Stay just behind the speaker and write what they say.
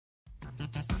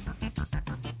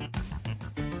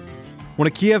When a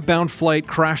Kiev-bound flight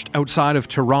crashed outside of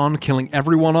Tehran, killing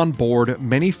everyone on board,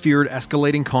 many feared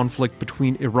escalating conflict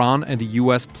between Iran and the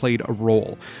U.S. played a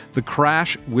role. The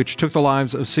crash, which took the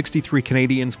lives of 63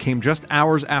 Canadians, came just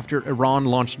hours after Iran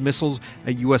launched missiles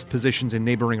at U.S. positions in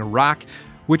neighboring Iraq,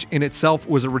 which in itself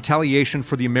was a retaliation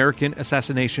for the American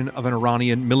assassination of an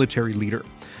Iranian military leader.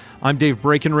 I'm Dave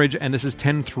Breckenridge, and this is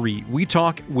 10-3. We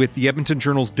talk with the Edmonton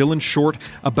Journal's Dylan Short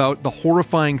about the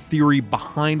horrifying theory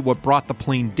behind what brought the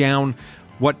plane down,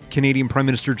 what Canadian Prime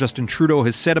Minister Justin Trudeau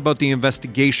has said about the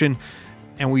investigation,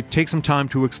 and we take some time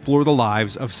to explore the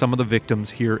lives of some of the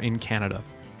victims here in Canada.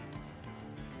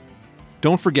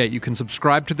 Don't forget, you can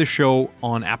subscribe to the show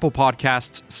on Apple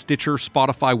Podcasts, Stitcher,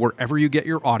 Spotify, wherever you get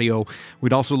your audio.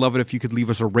 We'd also love it if you could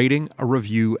leave us a rating, a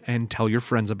review, and tell your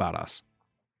friends about us.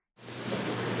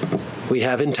 We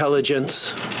have intelligence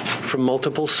from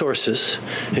multiple sources,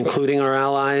 including our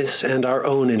allies and our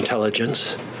own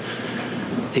intelligence.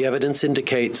 The evidence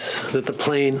indicates that the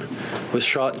plane was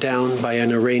shot down by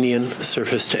an Iranian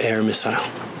surface-to-air missile.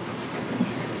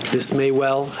 This may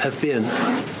well have been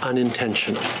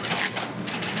unintentional.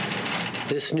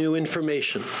 This new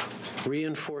information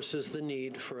reinforces the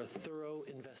need for a thorough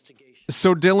investigation.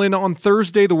 So, Dylan, on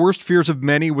Thursday, the worst fears of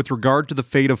many with regard to the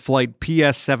fate of Flight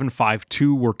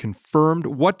PS752 were confirmed.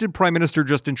 What did Prime Minister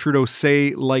Justin Trudeau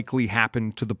say likely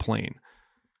happened to the plane?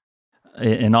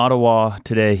 In Ottawa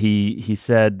today, he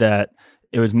said that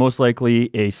it was most likely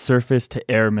a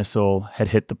surface-to-air missile had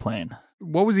hit the plane.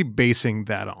 What was he basing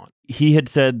that on? He had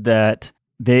said that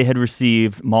they had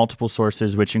received multiple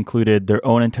sources, which included their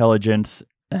own intelligence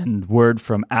and word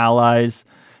from allies.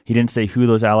 He didn't say who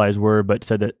those allies were, but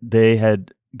said that they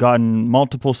had gotten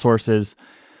multiple sources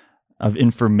of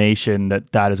information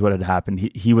that is what had happened.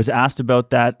 He was asked about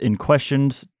that in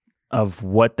questions of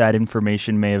what that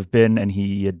information may have been, and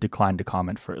he had declined to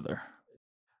comment further.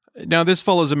 Now, this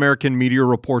follows American media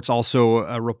reports,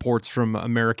 also reports from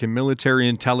American military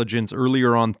intelligence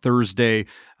earlier on Thursday,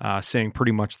 saying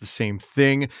pretty much the same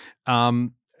thing.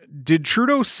 Did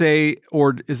Trudeau say,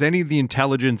 or is any of the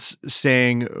intelligence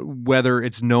saying whether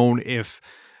it's known if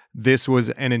this was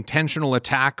an intentional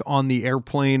attack on the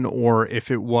airplane or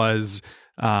if it was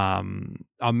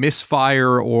a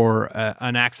misfire or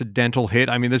an accidental hit?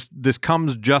 I mean, this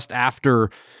comes just after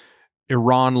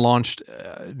Iran launched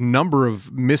a number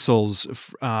of missiles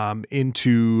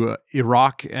into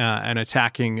Iraq and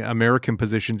attacking American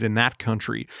positions in that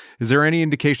country. Is there any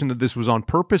indication that this was on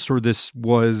purpose or this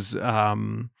was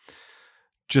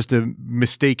just a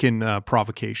mistaken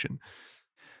provocation?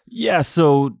 Yeah,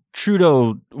 so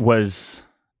Trudeau was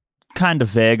kind of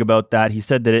vague about that. He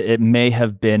said that it may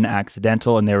have been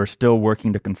accidental and they were still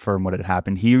working to confirm what had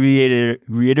happened. He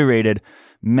reiterated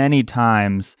many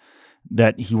times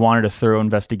that he wanted a thorough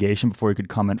investigation before he could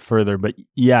comment further. But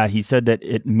yeah, he said that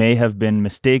it may have been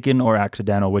mistaken or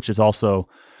accidental, which is also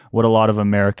what a lot of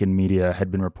American media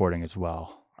had been reporting as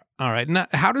well. All right. Now,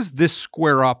 how does this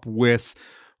square up with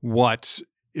what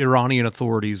Iranian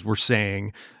authorities were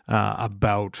saying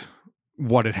about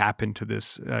what had happened to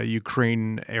this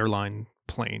Ukraine airline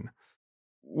plane?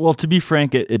 Well, to be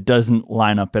frank, it doesn't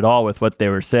line up at all with what they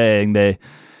were saying.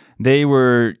 They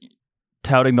were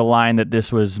touting the line that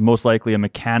this was most likely a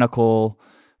mechanical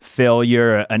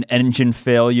failure, an engine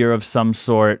failure of some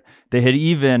sort. They had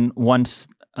even once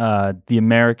the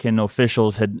American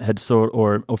officials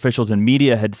or officials in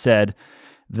media had said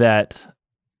that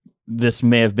this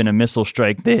may have been a missile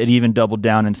strike. They had even doubled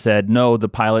down and said, no, the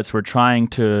pilots were trying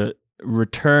to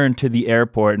return to the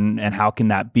airport, and how can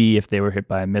that be if they were hit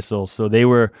by a missile? So they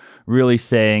were really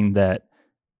saying that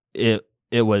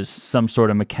it was some sort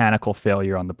of mechanical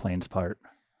failure on the plane's part.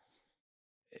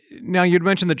 Now, you'd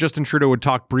mentioned that Justin Trudeau would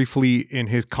talk briefly in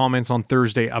his comments on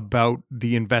Thursday about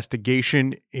the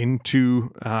investigation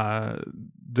into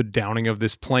the downing of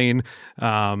this plane,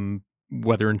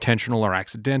 whether intentional or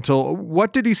accidental.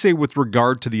 What did he say with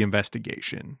regard to the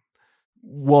investigation?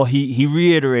 Well, he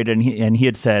reiterated, and he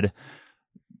had said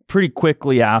pretty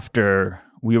quickly after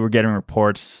we were getting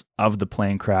reports of the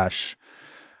plane crash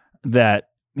that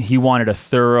he wanted a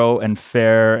thorough and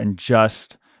fair and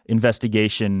just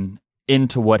investigation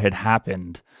into what had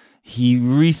happened. He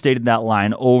restated that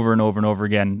line over and over and over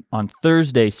again. On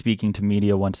Thursday, speaking to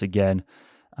media once again,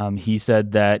 he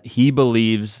said that he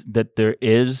believes that there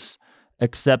is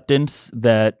acceptance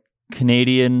that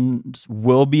Canadians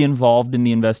will be involved in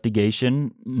the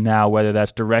investigation. Now, whether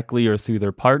that's directly or through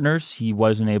their partners, he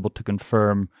wasn't able to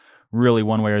confirm really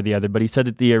one way or the other. But he said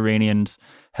that the Iranians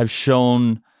have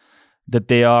shown that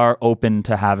they are open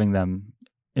to having them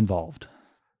involved.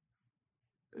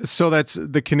 So that's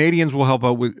the Canadians will help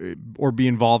out with or be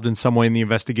involved in some way in the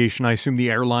investigation. I assume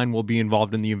the airline will be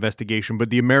involved in the investigation, but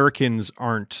the Americans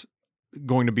aren't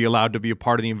going to be allowed to be a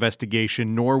part of the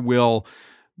investigation, nor will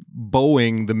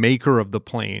Boeing, the maker of the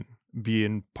plane, be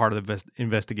in part of the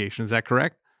investigation. Is that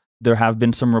correct? There have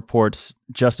been some reports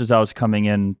just as I was coming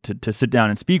in to sit down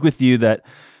and speak with you that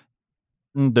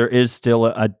there is still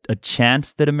a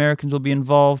chance that Americans will be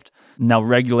involved. Now,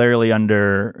 regularly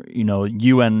under,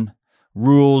 UN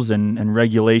rules and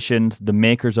regulations, the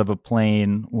makers of a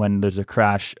plane, when there's a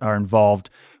crash, are involved.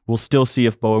 We'll still see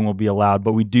if Boeing will be allowed,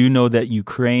 but we do know that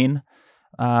Ukrainian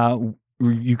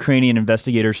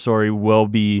investigators, will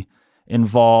be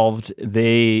involved.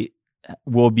 They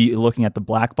will be looking at the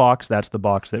black box. That's the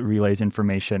box that relays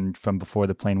information from before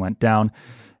the plane went down.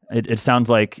 It sounds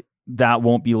like that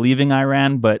won't be leaving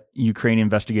Iran, but Ukrainian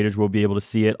investigators will be able to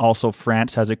see it. Also,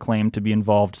 France has a claim to be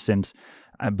involved since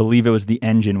I believe it was the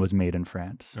engine was made in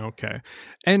France. Okay.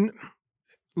 And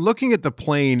looking at the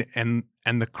plane and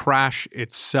the crash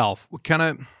itself, what kind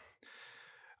of...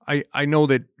 I know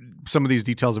that some of these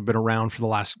details have been around for the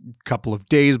last couple of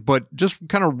days, but just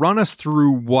kind of run us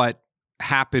through what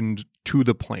happened to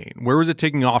the plane. Where was it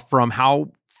taking off from?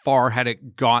 How far had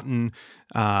it gotten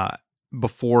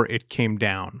before it came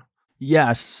down?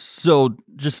 Yeah, so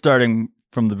just starting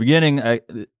from the beginning,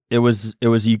 it was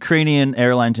a Ukrainian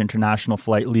Airlines international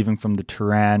flight leaving from the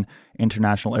Tehran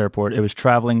International Airport. It was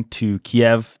traveling to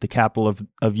Kiev, the capital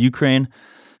of Ukraine.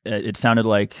 It sounded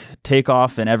like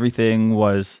takeoff and everything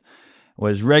was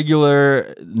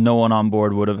regular. No one on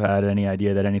board would have had any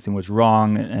idea that anything was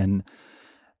wrong. And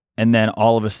then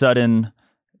all of a sudden,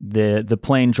 the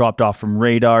plane dropped off from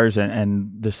radars and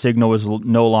the signal was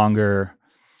no longer,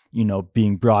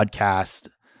 being broadcast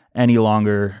any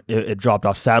longer. It dropped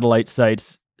off satellite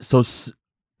sites. So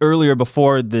earlier,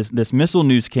 before this missile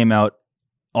news came out,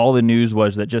 all the news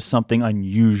was that just something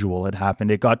unusual had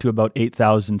happened. It got to about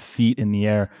 8,000 feet in the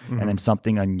air, and then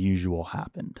something unusual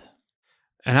happened.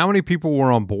 And how many people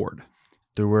were on board?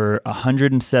 There were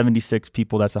 176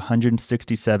 people. That's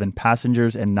 167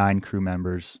 passengers and 9 crew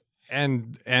members.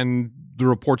 And the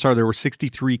reports are there were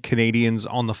 63 Canadians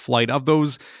on the flight. Of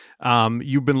those,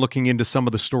 you've been looking into some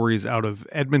of the stories out of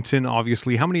Edmonton,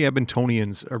 obviously. How many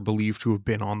Edmontonians are believed to have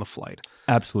been on the flight?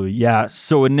 Absolutely, yeah.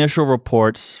 So initial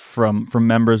reports from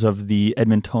members of the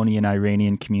Edmontonian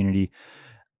Iranian community,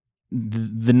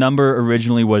 the number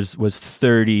originally was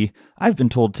 30. I've been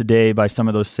told today by some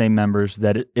of those same members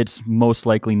that it's most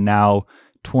likely now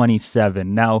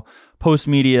 27. Now,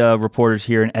 post-media reporters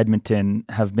here in Edmonton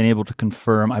have been able to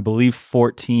confirm, I believe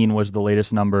 14 was the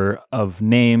latest number of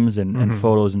names and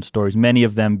photos and stories, many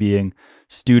of them being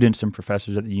students and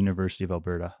professors at the University of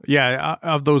Alberta. Yeah,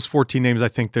 of those 14 names, I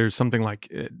think there's something like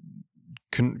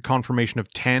confirmation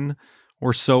of 10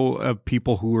 or so of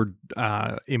people who were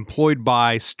employed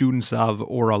by, students of,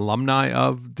 or alumni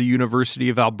of the University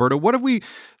of Alberta. What have we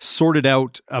sorted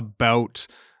out about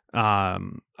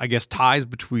ties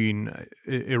between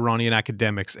Iranian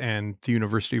academics and the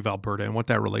University of Alberta and what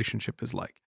that relationship is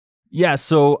like? Yeah,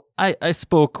 so I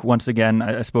spoke once again,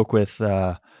 I spoke with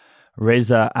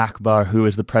Reza Akbar, who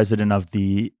is the president of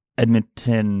the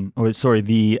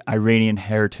the Iranian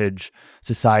Heritage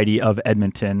Society of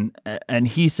Edmonton. And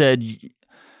he said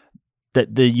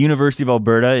that the University of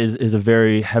Alberta is a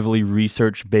very heavily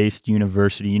research-based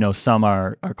university. Some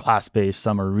are class-based,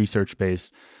 some are research-based.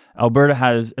 Alberta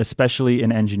has, especially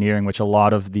in engineering, which a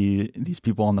lot of these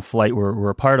people on the flight were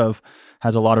a part of,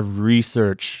 has a lot of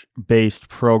research-based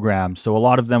programs. So a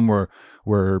lot of them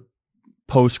were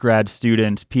post-grad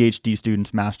students, PhD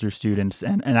students, master's students,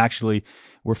 and actually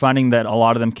we're finding that a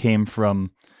lot of them came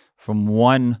from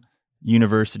one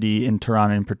university in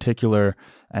Tehran in particular,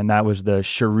 and that was the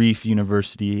Sharif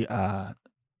University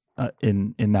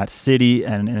in that city.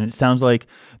 And it sounds like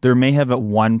there may have at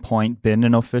one point been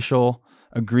an official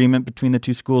agreement between the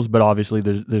two schools, but obviously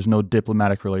there's no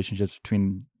diplomatic relationships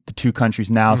between the two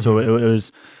countries now. So it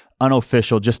was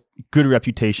unofficial, just good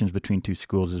reputations between two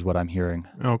schools is what I'm hearing.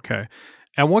 Okay.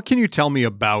 And what can you tell me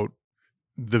about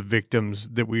the victims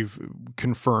that we've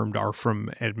confirmed are from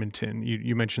Edmonton?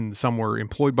 You mentioned some were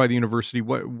employed by the university.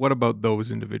 What about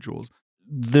those individuals?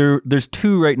 There's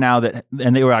 2 right now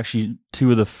and they were actually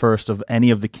 2 of the first of any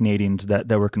of the Canadians that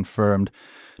were confirmed.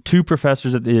 2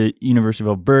 professors at the University of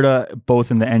Alberta,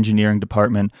 both in the engineering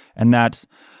department, and that's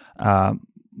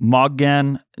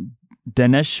Moggan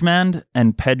Daneshmand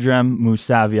and Pedram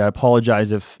Mousavi. I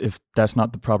apologize if that's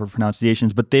not the proper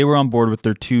pronunciations, but they were on board with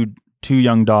their two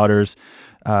young daughters,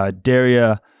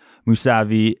 Daria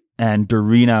Mousavi and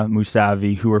Dorina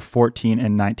Mousavi, who were 14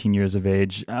 and 19 years of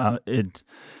age.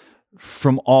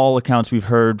 from all accounts we've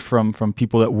heard from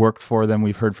people that worked for them,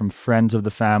 we've heard from friends of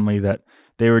the family that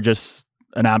they were just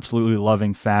an absolutely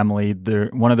loving family.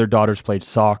 One of their daughters played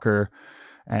soccer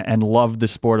and loved the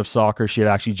sport of soccer. She had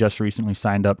actually just recently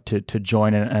signed up to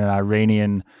join an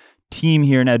Iranian team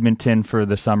here in Edmonton for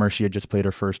the summer. She had just played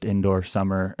her first indoor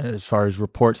summer, as far as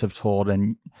reports have told.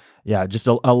 And yeah, just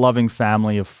a loving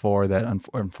family of four that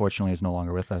unfortunately is no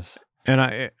longer with us. And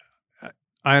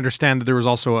I understand that there was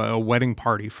also a wedding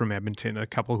party from Edmonton, a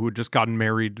couple who had just gotten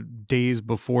married days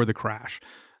before the crash,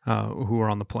 who were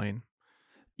on the plane.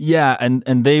 Yeah,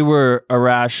 and they were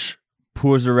Arash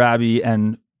Pourzarabi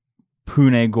and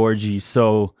Pune Gorgi.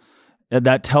 So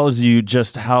that tells you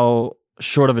just how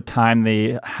short of a time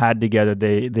they had together.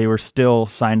 They were still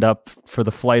signed up for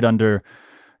the flight under,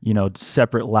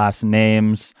 separate last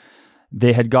names.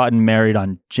 They had gotten married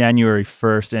on January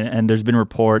 1st, and there's been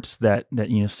reports that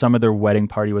some of their wedding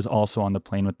party was also on the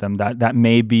plane with them. That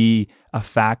may be a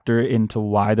factor into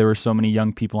why there were so many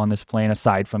young people on this plane,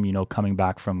 aside from coming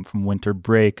back from winter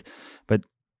break. But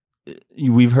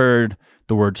we've heard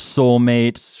the word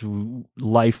soulmates,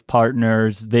 life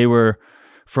partners. They were,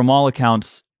 from all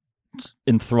accounts,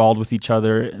 enthralled with each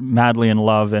other, madly in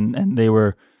love, and they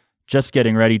were just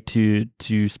getting ready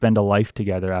to spend a life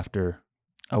together after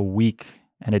a week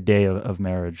and a day of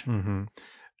marriage. Mm-hmm.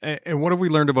 And what have we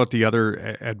learned about the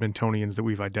other Edmontonians that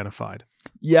we've identified?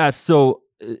 Yeah, so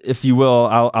if you will,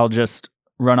 I'll just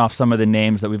run off some of the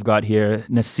names that we've got here.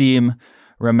 Nasim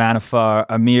Ramanafar,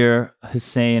 Amir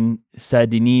Hussein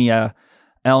Sadiniya,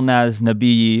 Elnaz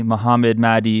Nabii, Mohammed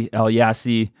Mahdi El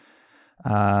Yassi.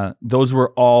 Those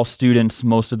were all students,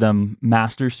 most of them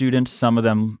master students, some of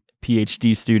them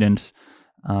PhD students,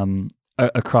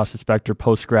 across the spectrum,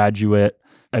 postgraduate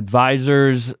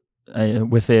advisors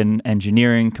within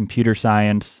engineering, computer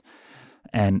science,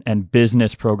 and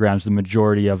business programs. The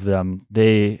majority of them,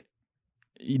 they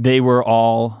were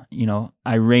all,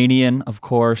 Iranian, of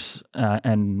course,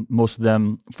 and most of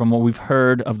them, from what we've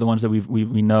heard of the ones that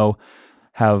we know,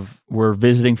 were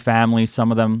visiting families.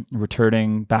 Some of them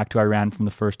returning back to Iran from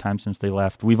the first time since they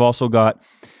left. We've also got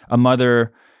a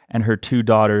mother and her two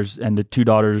daughters, and the two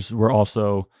daughters were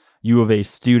also U of A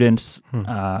students.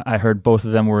 I heard both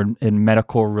of them were in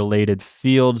medical related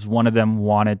fields. One of them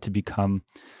wanted to become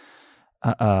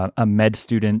a med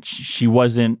student. She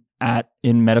wasn't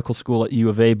in medical school at U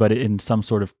of A, but in some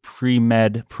sort of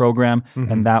pre-med program.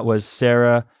 Mm-hmm. And that was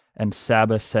Sarah and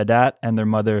Saba Sadat and their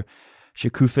mother,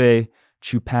 Shikufe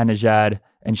Chupanajad.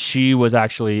 And she was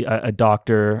actually a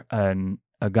doctor and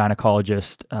a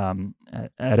gynecologist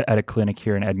at a clinic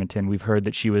here in Edmonton. We've heard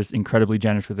that she was incredibly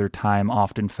generous with her time,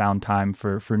 often found time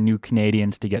for new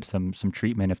Canadians to get some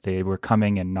treatment if they were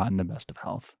coming and not in the best of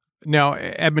health. Now,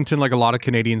 Edmonton, like a lot of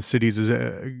Canadian cities, is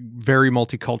very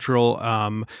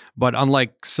multicultural. But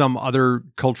unlike some other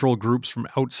cultural groups from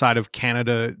outside of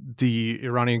Canada, the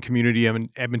Iranian community in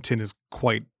Edmonton is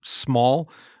quite small.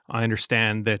 I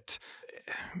understand that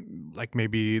like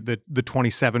maybe the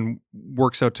 27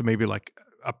 works out to maybe like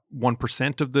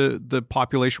 1% of the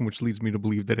population, which leads me to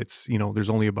believe that it's, there's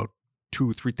only about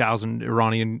 2,000-3,000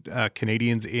 Iranian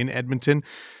Canadians in Edmonton.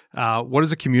 What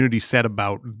has the community said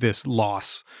about this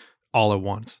loss all at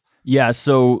once? Yeah,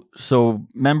 so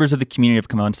members of the community have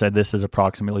come out and said this is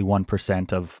approximately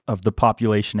 1% of the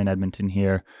population in Edmonton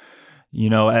here.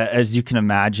 As you can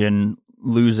imagine,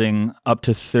 losing up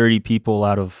to 30 people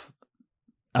out of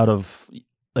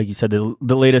like you said, the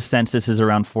latest census is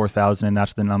around 4,000, and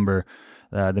that's the number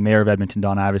the mayor of Edmonton,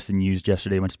 Don Avison, used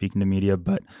yesterday when speaking to media.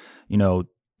 But,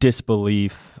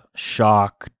 disbelief,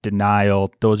 shock,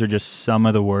 denial, those are just some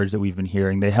of the words that we've been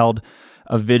hearing. They held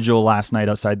a vigil last night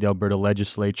outside the Alberta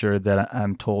legislature that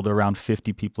I'm told around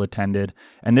 50 people attended.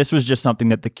 And this was just something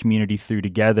that the community threw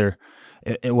together.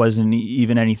 It wasn't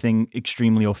even anything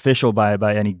extremely official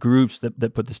by any groups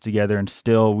that put this together. And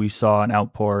still we saw an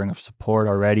outpouring of support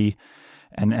already.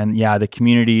 And yeah, the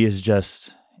community is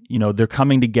just, they're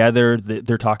coming together.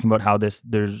 They're talking about how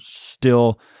there's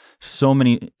still so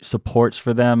many supports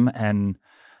for them, and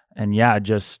yeah,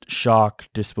 just shock,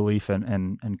 disbelief,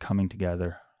 and coming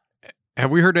together. Have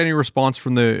we heard any response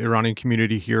from the Iranian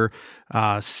community here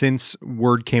since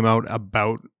word came out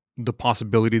about the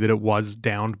possibility that it was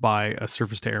downed by a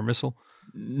surface-to-air missile?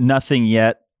 Nothing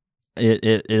yet.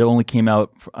 It only came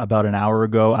out about an hour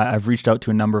ago. I've reached out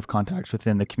to a number of contacts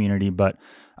within the community, but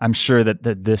I'm sure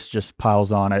that this just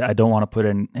piles on. I don't want to put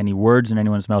in any words in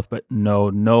anyone's mouth, but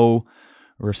no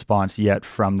response yet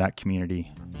from that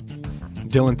community.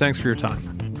 Dylan, thanks for your time.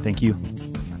 Thank you.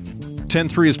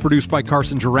 10-3 is produced by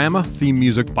Carson Jarama. Theme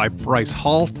music by Bryce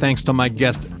Hall. Thanks to my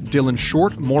guest, Dylan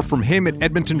Short. More from him at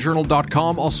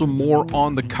edmontonjournal.com. Also more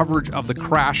on the coverage of the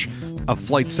crash of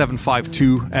Flight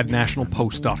 752 at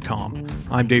nationalpost.com.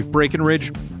 I'm Dave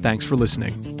Breckenridge. Thanks for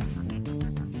listening.